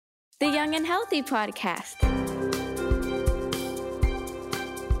The Young and Healthy Podcast.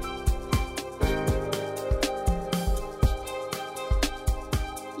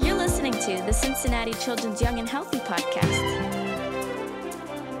 You're listening to the Cincinnati Children's Young and Healthy Podcast.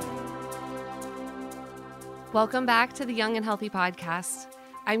 Welcome back to the Young and Healthy Podcast.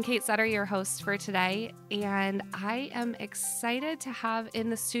 I'm Kate Sutter, your host for today, and I am excited to have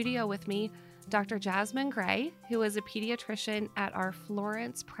in the studio with me Dr. Jasmine Gray, who is a pediatrician at our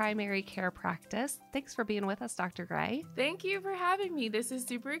Florence Primary Care Practice. Thanks for being with us, Dr. Gray. Thank you for having me. This is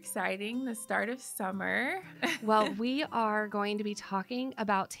super exciting, the start of summer. Well, we are going to be talking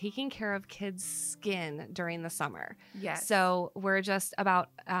about taking care of kids' skin during the summer. Yes. So we're just about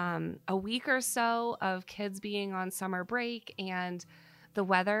a week or so of kids being on summer break, and the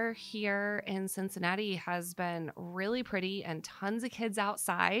weather here in Cincinnati has been really pretty and tons of kids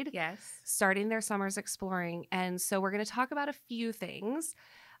outside. Yes. Starting their summers exploring. And so we're going to talk about a few things.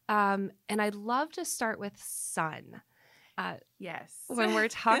 And I'd love to start with sun. Yes. When we're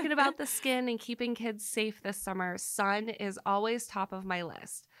talking about the skin and keeping kids safe this summer, sun is always top of my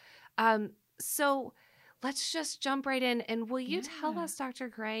list. So let's just jump right in. And will you tell us, Dr.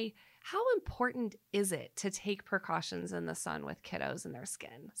 Gray, how important is it to take precautions in the sun with kiddos and their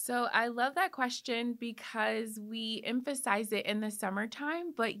skin? So I love that question because we emphasize it in the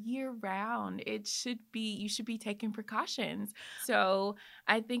summertime, but year round, you should be taking precautions. So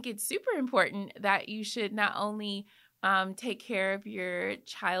I think it's super important that you should not only take care of your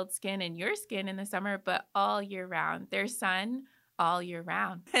child's skin and your skin in the summer, but all year round. There's sun all year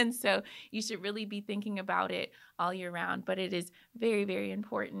round. And so you should really be thinking about it all year round. But it is very, very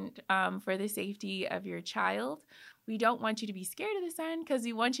important for the safety of your child. We don't want you to be scared of the sun because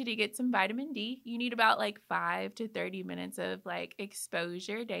we want you to get some vitamin D. You need about 5 to 30 minutes of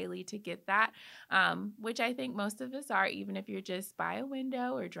exposure daily to get that, which I think most of us are, even if you're just by a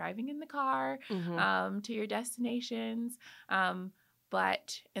window or driving in the car to your destinations.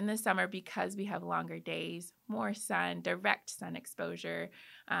 But in the summer, because we have longer days, more sun, direct sun exposure,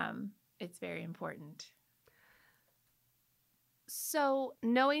 it's very important. So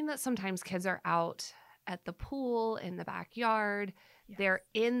knowing that sometimes kids are out at the pool, in the backyard, they're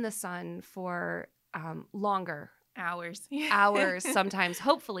in the sun for longer hours, sometimes,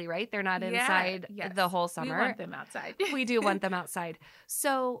 hopefully, right? They're not inside the whole summer. We want them outside. We do want them outside.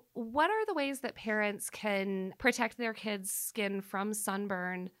 So what are the ways that parents can protect their kids' skin from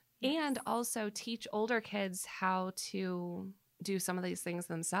sunburn and also teach older kids how to do some of these things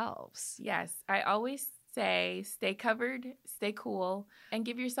themselves? Yes. I always say stay covered, stay cool, and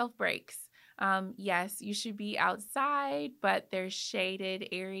give yourself breaks. Yes, you should be outside, but there's shaded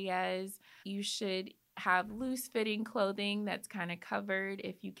areas. You should have loose-fitting clothing that's kind of covered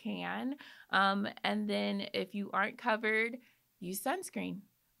if you can. And then if you aren't covered, use sunscreen,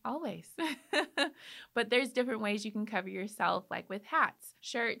 always. But there's different ways you can cover yourself, like with hats,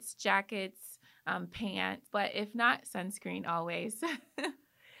 shirts, jackets, pants. But if not, sunscreen always.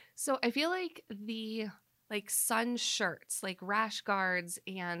 So I feel like the sun shirts, like rash guards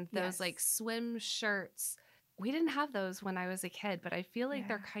and those swim shirts, we didn't have those when I was a kid, but I feel like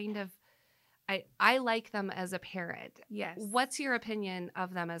they're kind of, I like them as a parent. Yes. What's your opinion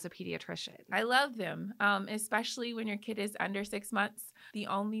of them as a pediatrician? I love them, especially when your kid is under 6 months. The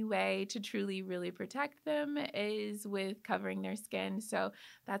only way to truly, really protect them is with covering their skin. So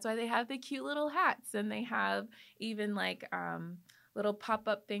that's why they have the cute little hats, and they have even little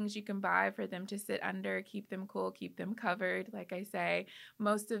pop-up things you can buy for them to sit under, keep them cool, keep them covered. Like I say,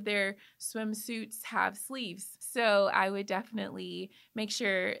 most of their swimsuits have sleeves. So I would definitely make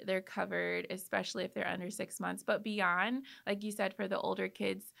sure they're covered, especially if they're under 6 months. But beyond, like you said, for the older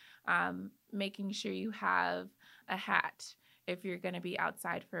kids, making sure you have a hat if you're going to be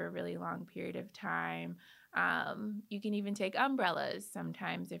outside for a really long period of time. You can even take umbrellas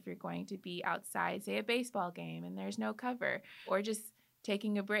sometimes if you're going to be outside, say a baseball game and there's no cover, or just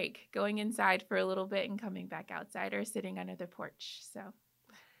taking a break, going inside for a little bit and coming back outside, or sitting under the porch.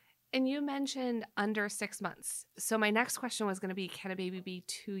 And you mentioned under 6 months. So my next question was going to be, can a baby be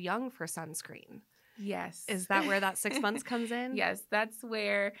too young for sunscreen? Yes. Is that where that 6 months comes in? Yes, that's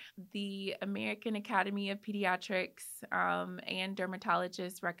where the American Academy of Pediatrics and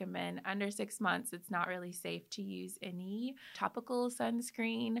dermatologists recommend under 6 months. It's not really safe to use any topical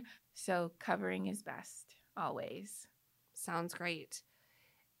sunscreen. So covering is best, always. Sounds great.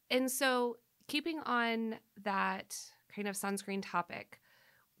 And so keeping on that kind of sunscreen topic,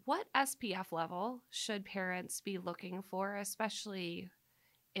 what SPF level should parents be looking for, especially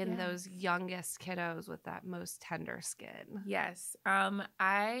in those youngest kiddos with that most tender skin? Yes.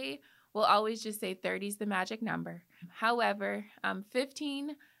 I will always just say 30 is the magic number. However,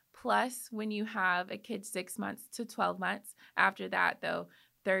 15 plus when you have a kid 6 months to 12 months. After that, though,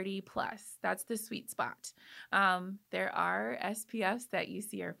 30 plus. That's the sweet spot. There are SPFs that you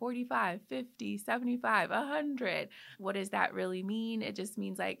see are 45, 50, 75, 100. What does that really mean? It just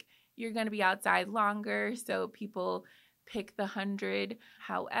means like you're going to be outside longer, so people pick the 100.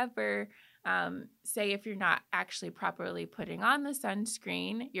 However, say if you're not actually properly putting on the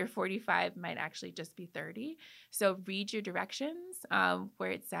sunscreen, your 45 might actually just be 30. So read your directions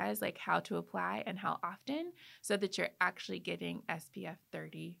where it says like how to apply and how often so that you're actually getting SPF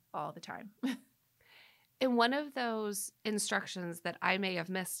 30 all the time. And one of those instructions that I may have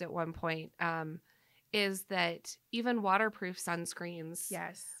missed at one point is that even waterproof sunscreens,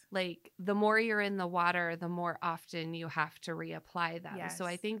 Yes. like the more you're in the water, the more often you have to reapply them. Yes. So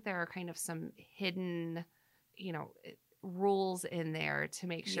I think there are kind of some hidden, rules in there to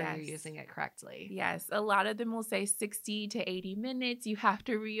make sure you're Yes. using it correctly. Yes, a lot of them will say 60 to 80 minutes. You have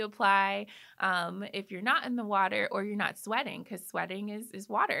to reapply if you're not in the water or you're not sweating, because sweating is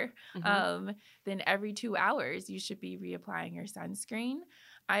water. Mhm. Then every 2 hours, you should be reapplying your sunscreen.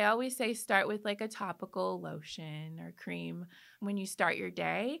 I always say start with like a topical lotion or cream when you start your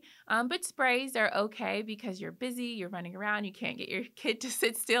day. But sprays are okay because you're busy, you're running around, you can't get your kid to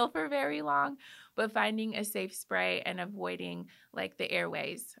sit still for very long. But finding a safe spray and avoiding like the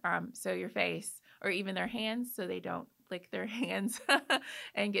airways, so your face or even their hands, so they don't lick their hands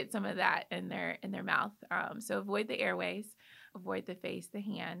and get some of that in their mouth. So avoid the airways, avoid the face, the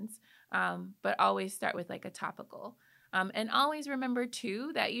hands, but always start with like a topical. And always remember,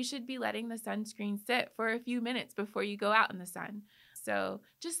 too, that you should be letting the sunscreen sit for a few minutes before you go out in the sun. So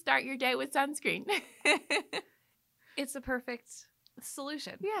just start your day with sunscreen. It's a perfect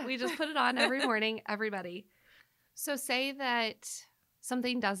solution. Yeah. We just put it on every morning, everybody. So say that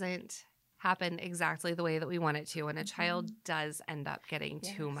something doesn't happen exactly the way that we want it to, and a child does end up getting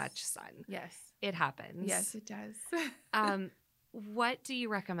too Yes. much sun. Yes. It happens. Yes, it does. What do you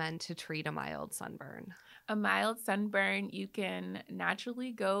recommend to treat a mild sunburn? A mild sunburn, you can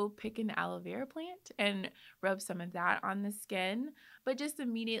naturally go pick an aloe vera plant and rub some of that on the skin, but just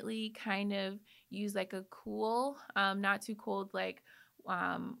immediately kind of use like a cool, not too cold, like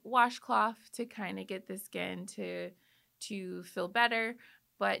washcloth to kind of get the skin to feel better,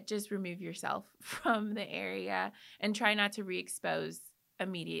 but just remove yourself from the area and try not to re-expose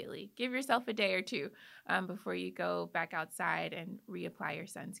immediately. Give yourself a day or two before you go back outside and reapply your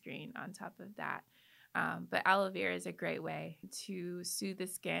sunscreen on top of that. But aloe vera is a great way to soothe the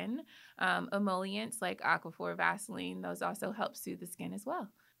skin. Emollients like Aquaphor, Vaseline, those also help soothe the skin as well.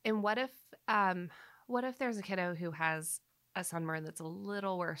 And what if there's a kiddo who has a sunburn that's a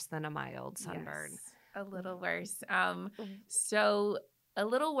little worse than a mild sunburn? Yes, a little worse. So a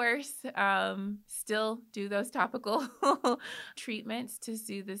little worse, still do those topical treatments to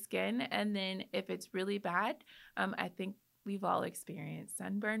soothe the skin. And then if it's really bad, I think we've all experienced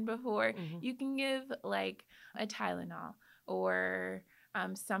sunburn before. Mm-hmm. You can give like a Tylenol or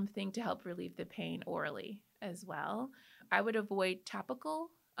something to help relieve the pain orally as well. I would avoid topical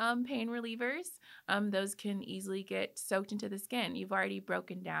pain relievers. Those can easily get soaked into the skin. You've already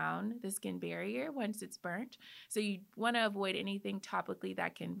broken down the skin barrier once it's burnt. So you want to avoid anything topically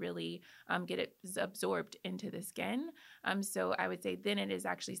that can really get it absorbed into the skin. So I would say then it is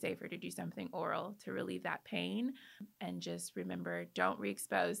actually safer to do something oral to relieve that pain. And just remember, don't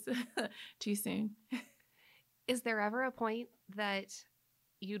re-expose too soon. Is there ever a point that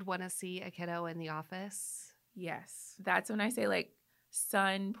you'd want to see a kiddo in the office? Yes. That's when I say like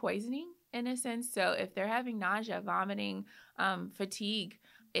sun poisoning in a sense. So if they're having nausea, vomiting, fatigue,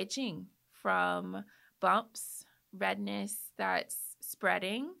 itching from bumps, redness that's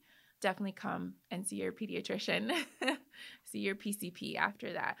spreading, definitely come and see your pediatrician, see your PCP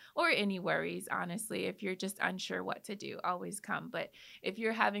after that, or any worries, honestly. If you're just unsure what to do, always come. But if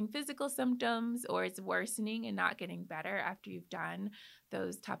you're having physical symptoms or it's worsening and not getting better after you've done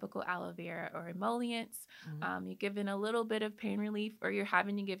those topical aloe vera or emollients, you're given a little bit of pain relief, or you're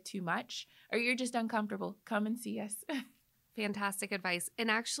having to give too much, or you're just uncomfortable, come and see us. Fantastic advice.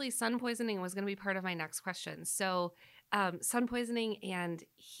 And actually, sun poisoning was going to be part of my next question. So sun poisoning and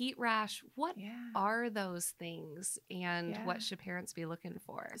heat rash, what are those things, and what should parents be looking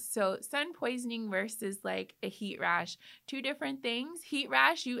for? So sun poisoning versus like a heat rash, two different things. Heat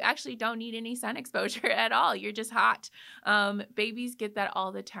rash, you actually don't need any sun exposure at all. You're just hot. Babies get that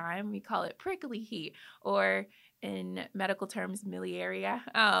all the time. We call it prickly heat, or in medical terms, miliaria.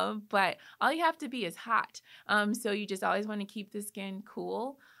 But all you have to be is hot. So you just always want to keep the skin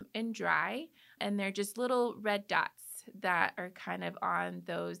cool and dry. And they're just little red dots that are kind of on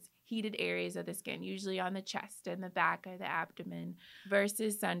those heated areas of the skin, usually on the chest and the back of the abdomen.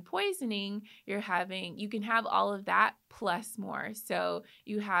 Versus sun poisoning, you can have all of that plus more. So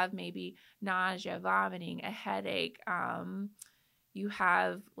you have maybe nausea, vomiting, a headache, you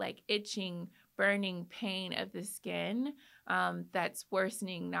have like itching, burning pain of the skin that's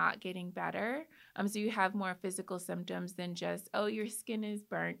worsening, not getting better. So you have more physical symptoms than just, oh, your skin is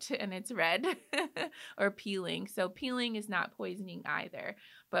burnt and it's red or peeling. So peeling is not poisoning either,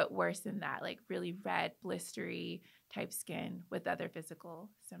 but worse than that, like really red, blistery type skin with other physical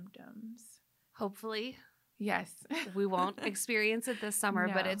symptoms. Hopefully, yes, we won't experience it this summer,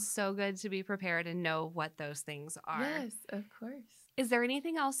 but No. it's so good to be prepared and know what those things are. Yes, of course. Is there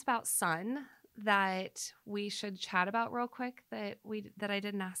anything else about sun that we should chat about real quick that I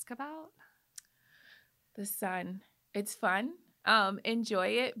didn't ask about? The sun. It's fun. Enjoy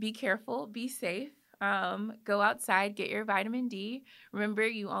it. Be careful. Be safe. Go outside. Get your vitamin D. Remember,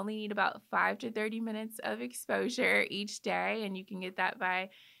 you only need about 5 to 30 minutes of exposure each day, and you can get that by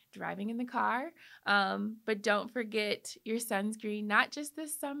driving in the car. But don't forget your sunscreen, not just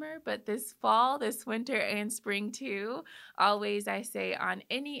this summer, but this fall, this winter, and spring too. Always, I say, on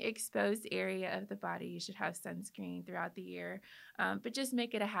any exposed area of the body, you should have sunscreen throughout the year. But just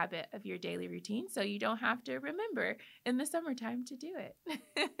make it a habit of your daily routine so you don't have to remember in the summertime to do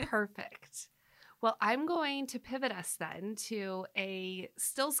it. Perfect. Well, I'm going to pivot us then to a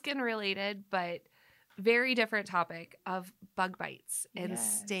still skin related, but very different topic of bug bites and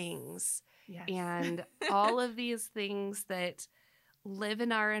stings and all of these things that live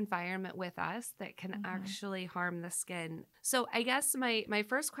in our environment with us that can actually harm the skin. So I guess my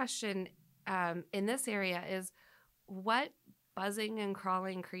first question in this area is, what buzzing and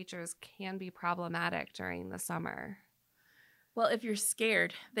crawling creatures can be problematic during the summer? Well, if you're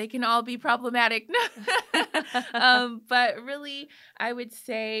scared, they can all be problematic. But really, I would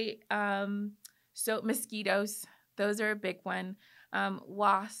say so mosquitoes, those are a big one.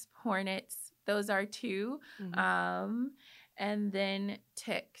 Wasp, hornets, those are two. And then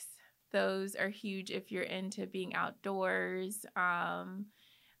ticks. Those are huge if you're into being outdoors. And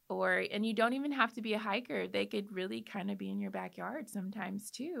you don't even have to be a hiker. They could really kind of be in your backyard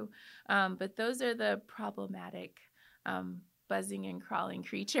sometimes too. But those are the problematic buzzing and crawling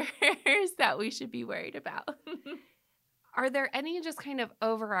creatures that we should be worried about. Are there any just kind of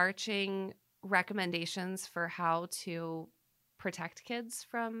overarching recommendations for how to protect kids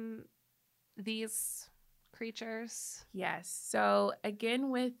from these creatures? Yes. So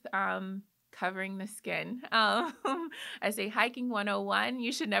again, with covering the skin, I say hiking 101,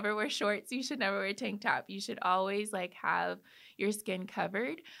 you should never wear shorts. You should never wear a tank top. You should always have your skin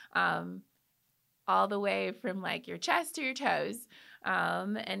covered all the way from your chest to your toes.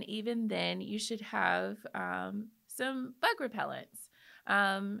 And even then you should have some bug repellents.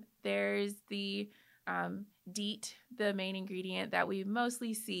 There's the DEET, the main ingredient that we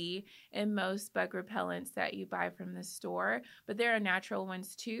mostly see in most bug repellents that you buy from the store, but there are natural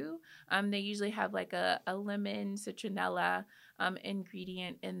ones too. They usually have a lemon citronella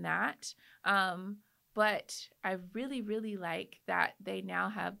ingredient in that. But I really, really like that they now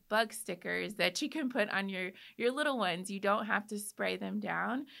have bug stickers that you can put on your little ones. You don't have to spray them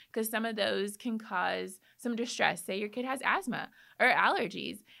down because some of those can cause some distress. Say your kid has asthma or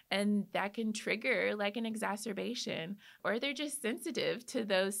allergies, and that can trigger an exacerbation, or they're just sensitive to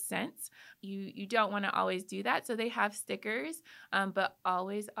those scents. You don't want to always do that. So they have stickers, but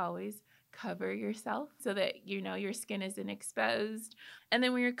always cover yourself so that your skin isn't exposed. And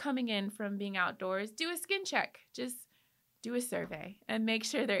then when you're coming in from being outdoors, do a skin check. Just do a survey and make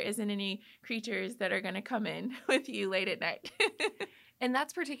sure there isn't any creatures that are going to come in with you late at night. And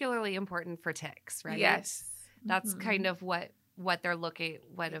that's particularly important for ticks, right? Yes. That's kind of what they're looking,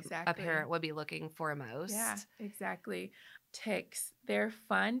 Exactly. a parent would be looking for most. Yeah, exactly. Ticks, they're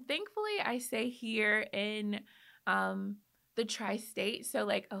fun. Thankfully, I say here in the tri-state,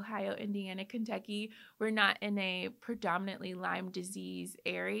 so Ohio, Indiana, Kentucky, we're not in a predominantly Lyme disease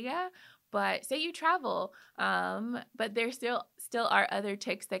area. But say you travel, but there still are other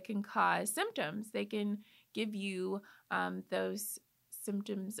ticks that can cause symptoms. They can give you those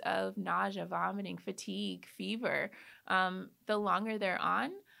symptoms of nausea, vomiting, fatigue, fever. The longer they're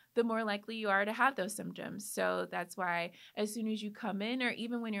on, the more likely you are to have those symptoms. So that's why as soon as you come in, or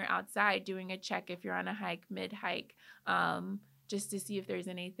even when you're outside doing a check, if you're on a hike, mid-hike, just to see if there's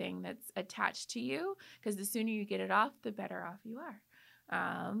anything that's attached to you, because the sooner you get it off, the better off you are.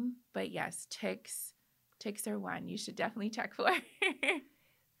 But yes, ticks are one you should definitely check for.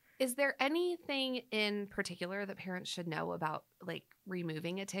 Is there anything in particular that parents should know about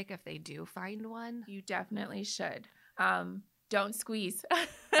removing a tick if they do find one? You definitely should. don't squeeze.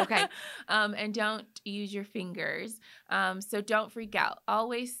 Okay. And don't use your fingers. So don't freak out.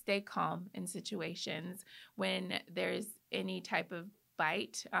 Always stay calm in situations when there's any type of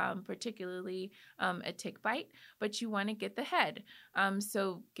bite, particularly a tick bite, but you want to get the head.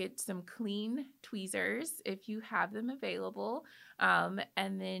 So get some clean tweezers if you have them available.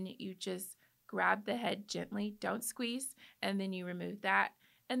 And then you just grab the head gently, don't squeeze, and then you remove that.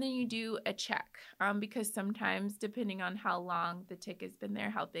 And then you do a check because sometimes, depending on how long the tick has been there,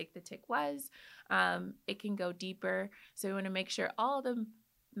 how big the tick was, it can go deeper. So you want to make sure all the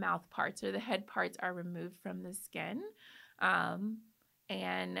mouth parts or the head parts are removed from the skin.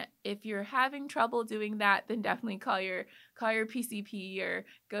 And if you're having trouble doing that, then definitely call your PCP or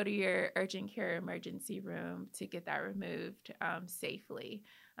go to your urgent care emergency room to get that removed safely.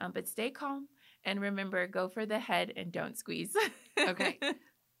 But stay calm and remember, go for the head and don't squeeze. Okay.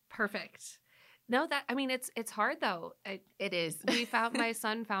 Perfect. No, it's hard though. It is. My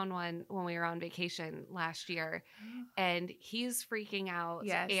son found one when we were on vacation last year, and he's freaking out.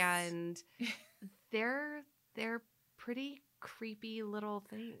 Yes. And they're pretty creepy little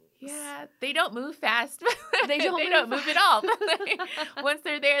things. Yeah, they don't move fast. They don't move at all. Once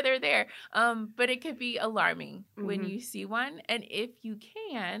they're there, they're there. But it could be alarming when you see one, and if you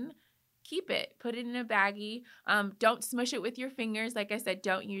can, keep it. Put it in a baggie. Don't smush it with your fingers. Like I said,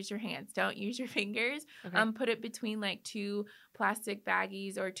 don't use your hands. Don't use your fingers. Okay. Put it between like 2 plastic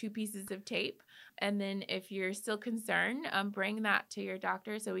baggies or 2 pieces of tape. And then if you're still concerned, bring that to your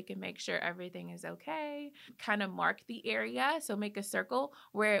doctor so we can make sure everything is okay. Kind of mark the area. So make a circle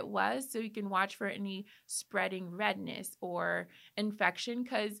where it was so you can watch for any spreading redness or infection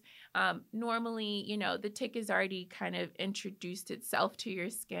because normally, the tick has already kind of introduced itself to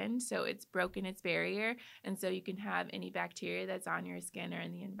your skin. So it's broken its barrier. And so you can have any bacteria that's on your skin or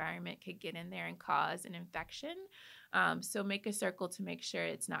in the environment could get in there and cause an infection. So make a circle to make sure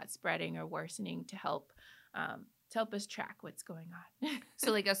it's not spreading or worsening to help us track what's going on.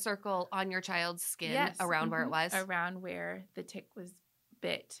 So like a circle on your child's skin. Yes. Around where it was? Around where the tick was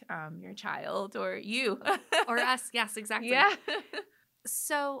bit, your child or you. Or us. Yes, exactly. Yeah.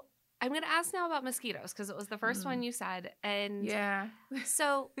 So I'm going to ask now about mosquitoes because it was the first one you said. And yeah.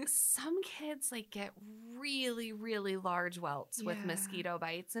 So some kids get really, really large welts with mosquito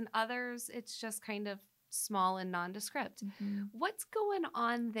bites, and others it's just kind of small and nondescript. What's going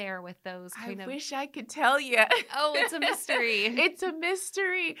on there with those I wish I could tell you. Oh, it's a mystery. It's a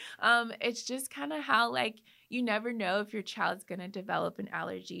mystery. It's just kind of how you never know if your child's going to develop an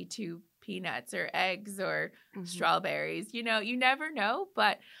allergy to peanuts or eggs or strawberries. You never know,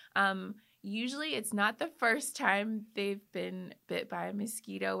 but usually it's not the first time they've been bit by a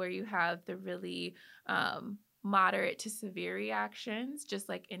mosquito where you have the really moderate to severe reactions, just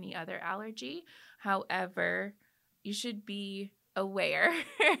like any other allergy. However, you should be aware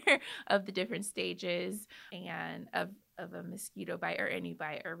of the different stages and of a mosquito bite or any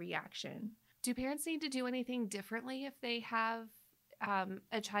bite or reaction. Do parents need to do anything differently if they have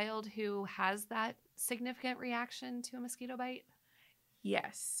a child who has that significant reaction to a mosquito bite?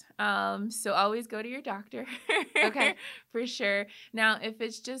 Yes. So always go to your doctor. Okay. For sure. Now, if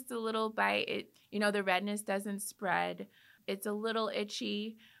it's just a little bite, the redness doesn't spread, it's a little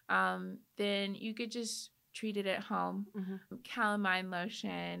itchy, then you could just treat it at home. Calamine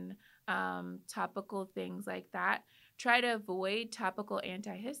lotion, topical things like that. Try to avoid topical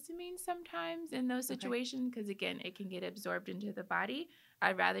antihistamines sometimes in those situations because, again, it can get absorbed into the body.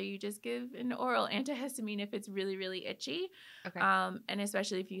 I'd rather you just give an oral antihistamine if it's really, really itchy. Okay. And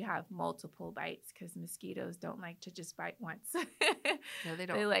especially if you have multiple bites because mosquitoes don't like to just bite once. No, they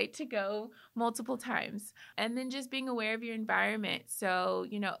don't. They like to go multiple times. And then just being aware of your environment. So,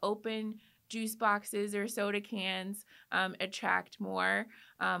 open juice boxes or soda cans attract more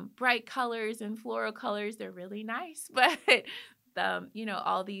bright colors and floral colors. They're really nice, but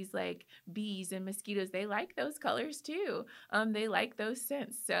all these bees and mosquitoes, they like those colors too. They like those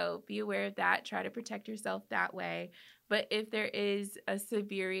scents. So be aware of that. Try to protect yourself that way. But if there is a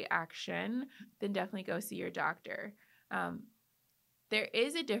severe reaction, then definitely go see your doctor. There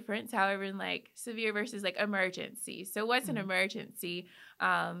is a difference, however, in severe versus emergency. So what's an emergency?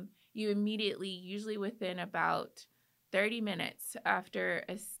 You immediately, usually within about 30 minutes after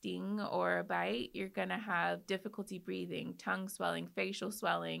a sting or a bite, you're going to have difficulty breathing, tongue swelling, facial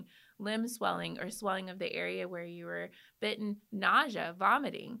swelling, limb swelling, or swelling of the area where you were bitten, nausea,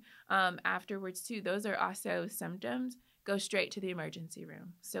 vomiting afterwards too. Those are also symptoms. Go straight to the emergency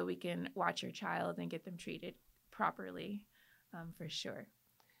room so we can watch your child and get them treated properly for sure.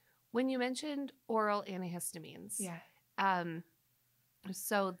 When you mentioned oral antihistamines,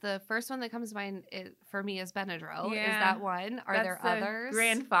 So the first one that comes to mind for me is Benadryl. Yeah. Is that one? Are That's there the others?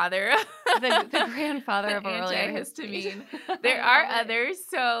 Grandfather. the grandfather of oral antihistamine. antihistamine. There are others.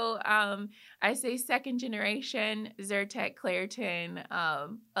 So I say second generation, Zyrtec, Claritin,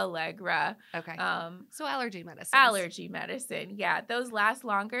 Allegra. Okay. Um, So allergy medicine. Allergy medicine. Yeah, those last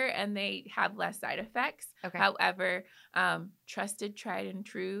longer and they have less side effects. Okay. However, trusted, tried and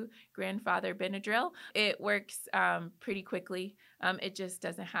true grandfather Benadryl, it works pretty quickly. It just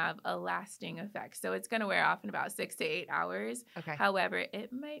doesn't have a lasting effect. So it's going to wear off in about 6 to 8 hours. Okay. However,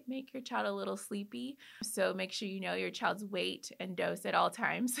 it might make your child a little sleepy. So make sure you know your child's weight and dose at all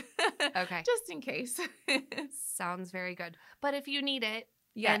times. Okay. Just in case. Sounds very good. But if you need it,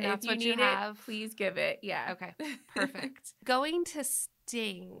 Yeah, and that's if you what need you have, please give it. Yeah. Okay, perfect. Going to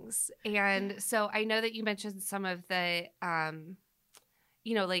stings. And so I know that you mentioned some of the,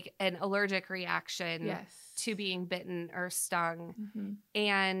 like an allergic reaction Yes. to being bitten or stung. Mm-hmm.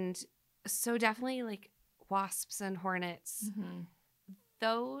 And so definitely like wasps and hornets, Mm-hmm.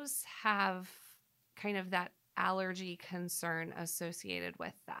 those have kind of that allergy concern associated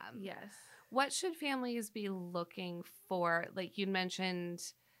with them. Yes. What should families be looking for? Like you mentioned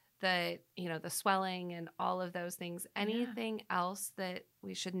the swelling and all of those things. Anything else that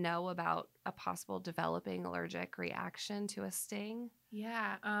we should know about a possible developing allergic reaction to a sting?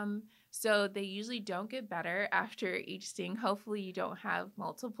 Yeah. So they usually don't get better after each sting. Hopefully you don't have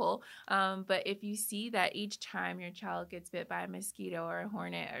multiple. But if you see that each time your child gets bit by a mosquito or a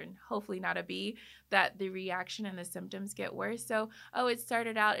hornet, or hopefully not a bee, that the reaction and the symptoms get worse. So, it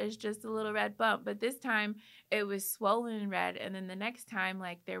started out as just a little red bump, but this time it was swollen and red. And then the next time,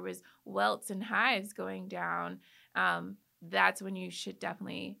 like there was welts and hives going down. That's when you should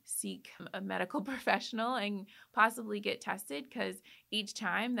definitely seek a medical professional and possibly get tested, because each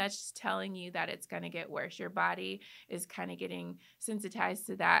time that's just telling you that it's going to get worse. Your body is kind of getting sensitized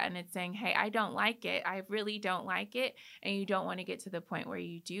to that, and it's saying, hey, I don't like it. I really don't like it. And you don't want to get to the point where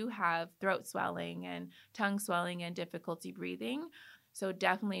you do have throat swelling and tongue swelling and difficulty breathing. So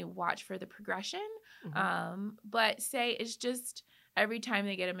definitely watch for the progression. Mm-hmm. But say it's just every time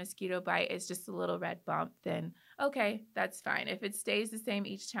they get a mosquito bite, it's just a little red bump, then okay, that's fine. If it stays the same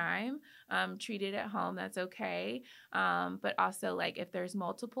each time, treat it at home, that's okay. But also, like, if there's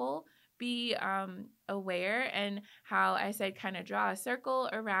multiple, be aware, and how I said kind of draw a circle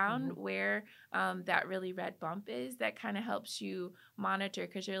around where that really red bump is. That kind of helps you monitor,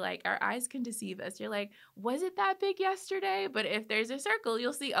 because you're like, our eyes can deceive us. You're like, was it that big yesterday? But if there's a circle,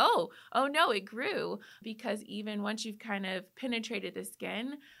 you'll see, oh no, it grew. Because even once you've kind of penetrated the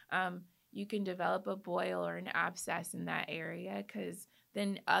skin, you can develop a boil or an abscess in that area, because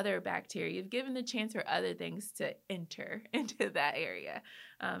then other bacteria, you've given the chance for other things to enter into that area.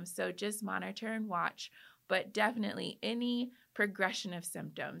 So just monitor and watch, but definitely any progression of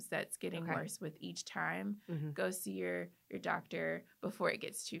symptoms that's getting worse with each time, go see your doctor before it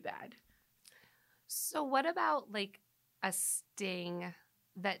gets too bad. So what about like a sting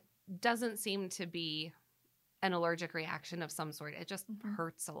that doesn't seem to be an allergic reaction of some sort? It just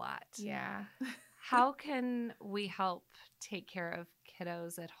hurts a lot. Yeah. How can we help take care of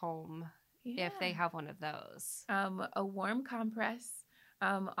kiddos at home if they have one of those? A warm compress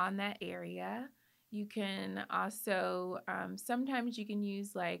on that area. You can also, sometimes you can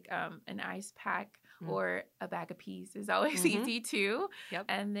use like an ice pack or a bag of peas is always easy too. Yep.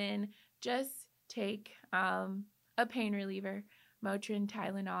 And then just take a pain reliever, Motrin,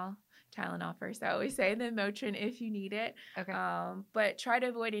 Tylenol first, I always say, then Motrin if you need it. Okay. But try to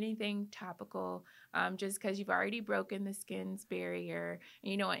avoid anything topical, just because you've already broken the skin's barrier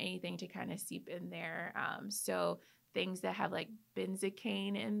and you don't want anything to kind of seep in there. So things that have like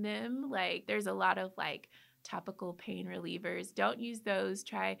benzocaine in them, like there's a lot of like topical pain relievers. Don't use those.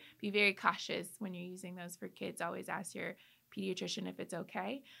 Be very cautious when you're using those for kids. Always ask your pediatrician if it's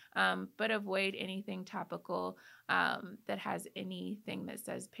okay, but avoid anything topical that has anything that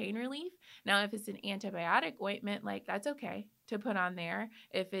says pain relief. Now, if it's an antibiotic ointment, like that's okay to put on there.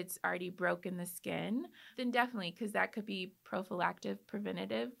 If it's already broken the skin, then definitely, because that could be prophylactic,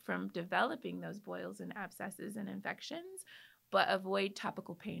 preventative from developing those boils and abscesses and infections. But avoid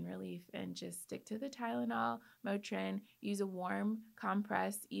topical pain relief and just stick to the Tylenol, Motrin, use a warm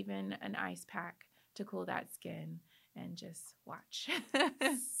compress, even an ice pack to cool that skin, and just watch.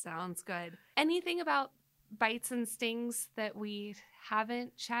 Sounds good. Anything about bites and stings that we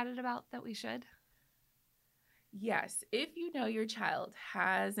haven't chatted about that we should? Yes. If you know your child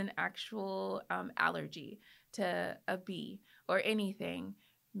has an actual allergy to a bee or anything,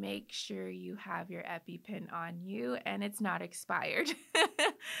 make sure you have your EpiPen on you and it's not expired.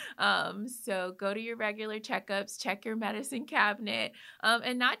 So go to your regular checkups, check your medicine cabinet.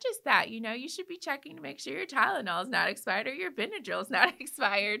 And not just that, you should be checking to make sure your Tylenol is not expired or your Benadryl is not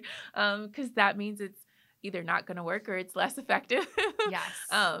expired, because that means it's either not going to work or it's less effective.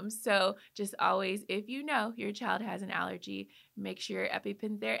 Yes. So just always, if you know your child has an allergy, make sure your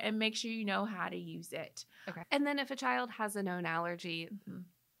EpiPen's there and make sure you know how to use it. Okay. And then if a child has a known allergy,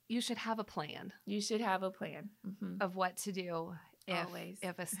 you should have a plan. You should have a plan of what to do Always.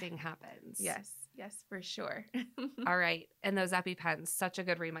 if a sting happens. Yes, for sure. All right. And those EpiPens, such a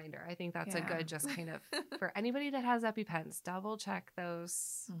good reminder. I think that's a good just kind of for anybody that has EpiPens, double check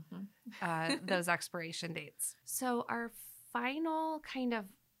those those expiration dates. So our final kind of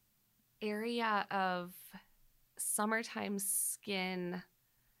area of summertime skin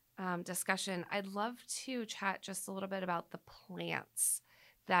discussion, I'd love to chat just a little bit about the plants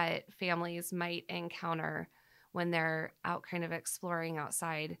that families might encounter when they're out kind of exploring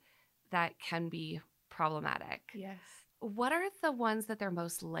outside that can be problematic. Yes. What are the ones that they're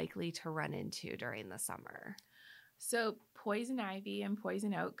most likely to run into during the summer? So poison ivy and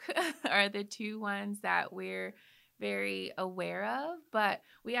poison oak are the two ones that we're very aware of, but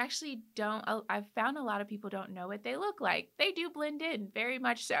we actually don't. I've found a lot of people don't know what they look like. They do blend in very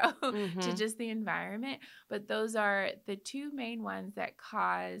much so to just the environment, but those are the two main ones that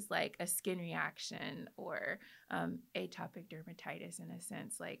cause like a skin reaction or atopic dermatitis, in a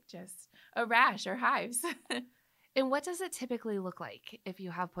sense, like just a rash or hives. And what does it typically look like if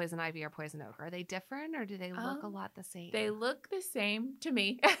you have poison ivy or poison oak? Are they different or do they look a lot the same? They look the same to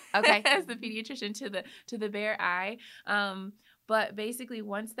me. Okay. As the pediatrician to the bare eye. But basically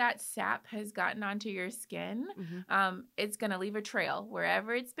once that sap has gotten onto your skin, it's going to leave a trail.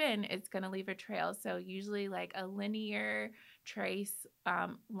 Wherever it's been, it's going to leave a trail. So usually like a linear trace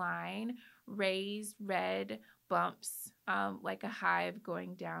line, raised red bumps, like a hive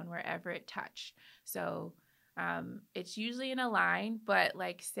going down wherever it touched. So it's usually in a line, but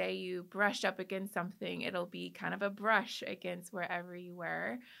like say you brushed up against something, it'll be kind of a brush against wherever you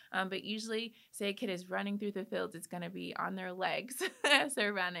were. But usually say a kid is running through the fields, it's going to be on their legs as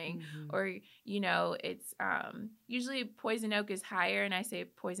they're running. Or, it's usually poison oak is higher and I say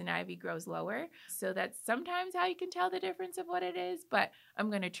poison ivy grows lower. So that's sometimes how you can tell the difference of what it is, but I'm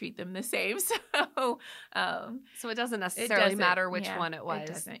going to treat them the same. So it doesn't necessarily matter which one it was.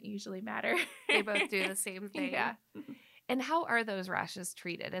 It doesn't usually matter. They both do the same thing. Yeah. And how are those rashes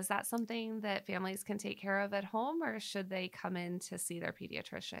treated? Is that something that families can take care of at home or should they come in to see their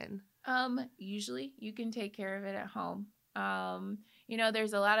pediatrician? Usually you can take care of it at home.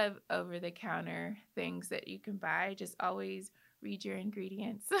 There's a lot of over-the-counter things that you can buy. Just always read your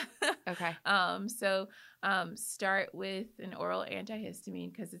ingredients. Okay. Start with an oral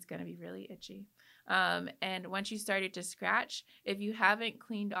antihistamine because it's going to be really itchy. And once you started to scratch, if you haven't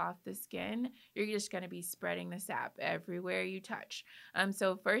cleaned off the skin, you're just going to be spreading the sap everywhere you touch.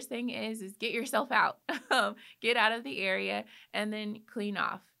 So first thing is get yourself out, get out of the area and then clean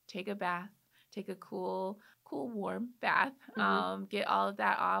off, take a bath, take a cool, warm bath, get all of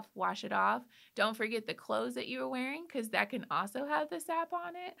that off, wash it off. Don't forget the clothes that you were wearing because that can also have the sap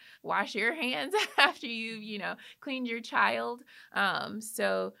on it. Wash your hands after you've, cleaned your child.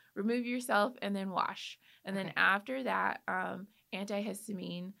 So remove yourself and then wash. And then after that,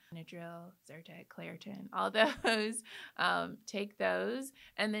 antihistamine, Benadryl, Zyrtec, Claritin, all those, take those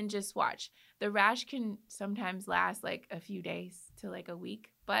and then just watch. The rash can sometimes last like a few days to like a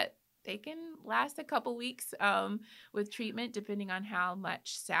week, but they can last a couple weeks with treatment, depending on how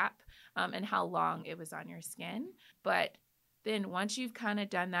much sap and how long it was on your skin. But then once you've kind of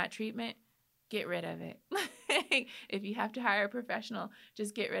done that treatment, get rid of it. If you have to hire a professional,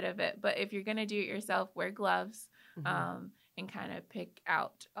 just get rid of it. But if you're going to do it yourself, wear gloves and kind of pick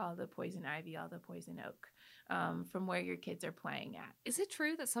out all the poison ivy, all the poison oak from where your kids are playing at. Is it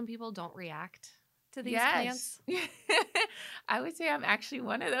true that some people don't react to these plants? I would say I'm actually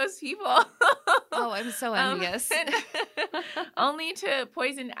one of those people. Oh, I'm so envious. Only to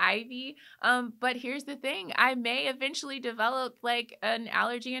poison ivy. But here's the thing. I may eventually develop like an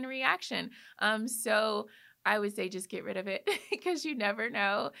allergy and reaction. So I would say just get rid of it because you never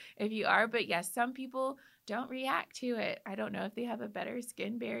know if you are. But yes, some people don't react to it. I don't know if they have a better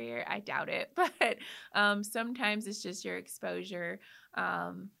skin barrier. I doubt it. But sometimes it's just your exposure.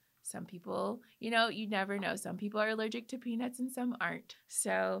 Some people, you never know. Some people are allergic to peanuts and some aren't.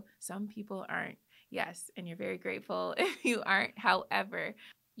 So some people aren't. Yes. And you're very grateful if you aren't. However,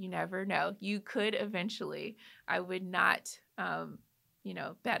 you never know. You could eventually. I would not,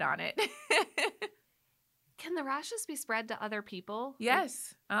 bet on it. Can the rashes be spread to other people?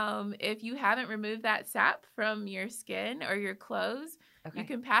 Yes. If you haven't removed that sap from your skin or your clothes, You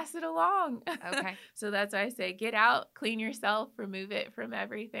can pass it along. Okay. So that's why I say get out, clean yourself, remove it from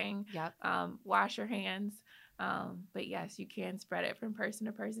everything. Yep. Wash your hands. But yes, you can spread it from person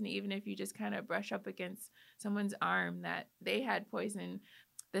to person, even if you just kind of brush up against someone's arm that they had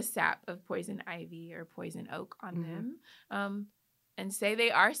the sap of poison ivy or poison oak on them. And say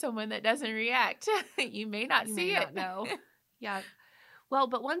they are someone that doesn't react. You may not see it. No. Yeah. Well,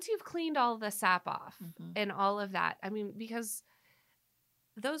 but once you've cleaned all the sap off and all of that, I mean, because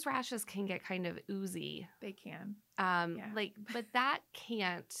those rashes can get kind of oozy. They can. But that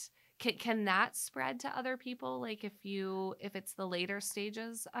can that spread to other people? Like if it's the later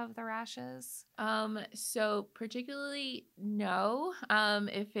stages of the rashes? So particularly no.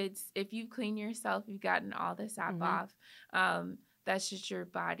 If you've cleaned yourself, you've gotten all the sap off. That's just your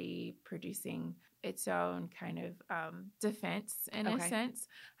body producing its own kind of defense in a sense.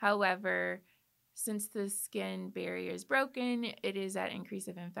 However, since the skin barrier is broken, it is at increase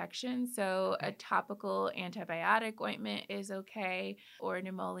of infection. So a topical antibiotic ointment is okay, or an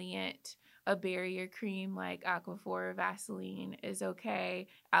emollient, a barrier cream like Aquaphor or Vaseline is okay.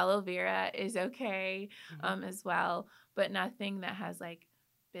 Aloe vera is okay as well, but nothing that has like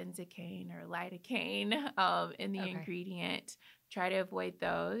benzocaine or lidocaine in the ingredient. Try to avoid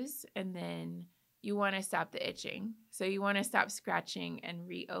those. And then you want to stop the itching. So you want to stop scratching and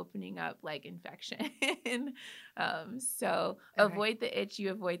reopening up like infection. Avoid the itch,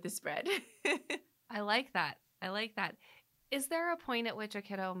 you avoid the spread. I like that. Is there a point at which a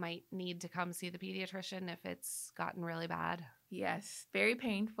kiddo might need to come see the pediatrician if it's gotten really bad? Yes, very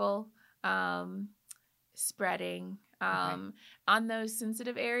painful. Spreading on those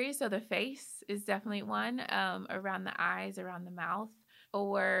sensitive areas. So the face is definitely one, around the eyes, around the mouth,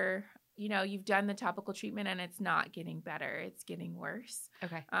 or you've done the topical treatment and it's not getting better. It's getting worse.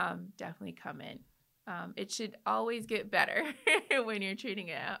 Okay. Definitely come in. It should always get better when you're treating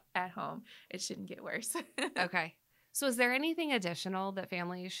it at home. It shouldn't get worse. Okay. So is there anything additional that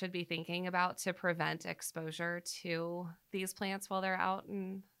families should be thinking about to prevent exposure to these plants while they're out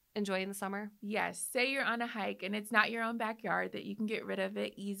and enjoying the summer? Yes. Say you're on a hike and it's not your own backyard, that you can get rid of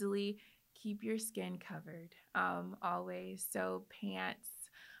it easily. Keep your skin covered always. So pants,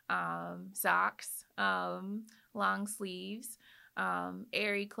 socks, long sleeves,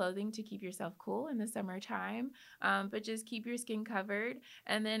 airy clothing to keep yourself cool in the summertime. But just keep your skin covered,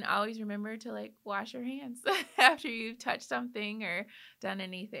 and then always remember to wash your hands after you've touched something or done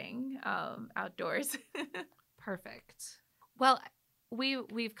anything outdoors. Perfect. Well,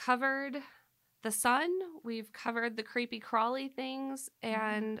 we've covered the sun, we've covered the creepy crawly things,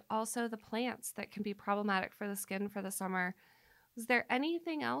 and also the plants that can be problematic for the skin for the summer. Is there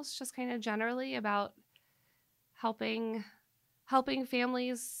anything else just kind of generally about helping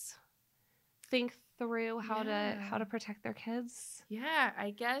families think through how to protect their kids? Yeah, I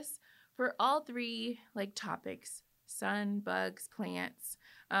guess for all three topics, sun, bugs, plants,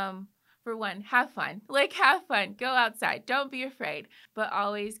 for one, have fun. Have fun. Go outside. Don't be afraid. But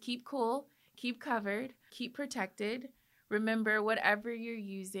always keep cool, keep covered, keep protected. Remember, whatever you're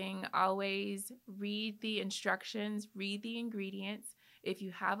using, always read the instructions, read the ingredients. If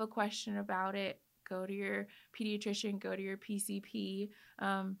you have a question about it, go to your pediatrician, go to your PCP.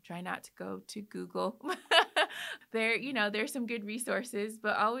 Try not to go to Google. There's some good resources,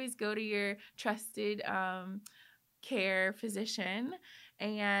 but always go to your trusted care physician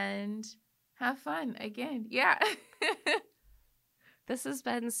and have fun again. Yeah. This has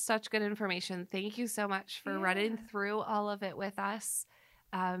been such good information. Thank you so much for running through all of it with us.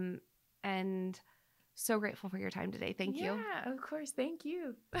 And so grateful for your time today. Thank you. Yeah, of course. Thank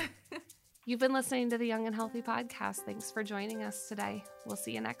you. You've been listening to the Young and Healthy podcast. Thanks for joining us today. We'll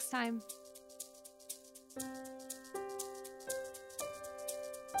see you next time.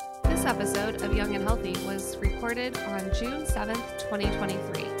 This episode of Young and Healthy was recorded on June 7th,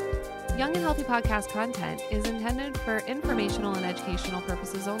 2023. Young and Healthy podcast content is intended for informational and educational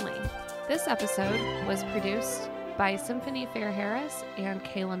purposes only. This episode was produced by Symphony Fair Harris and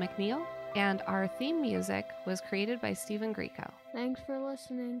Kayla McNeil, and our theme music was created by Stephen Greco. Thanks for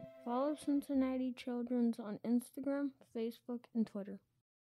listening. Follow Cincinnati Children's on Instagram, Facebook, and Twitter.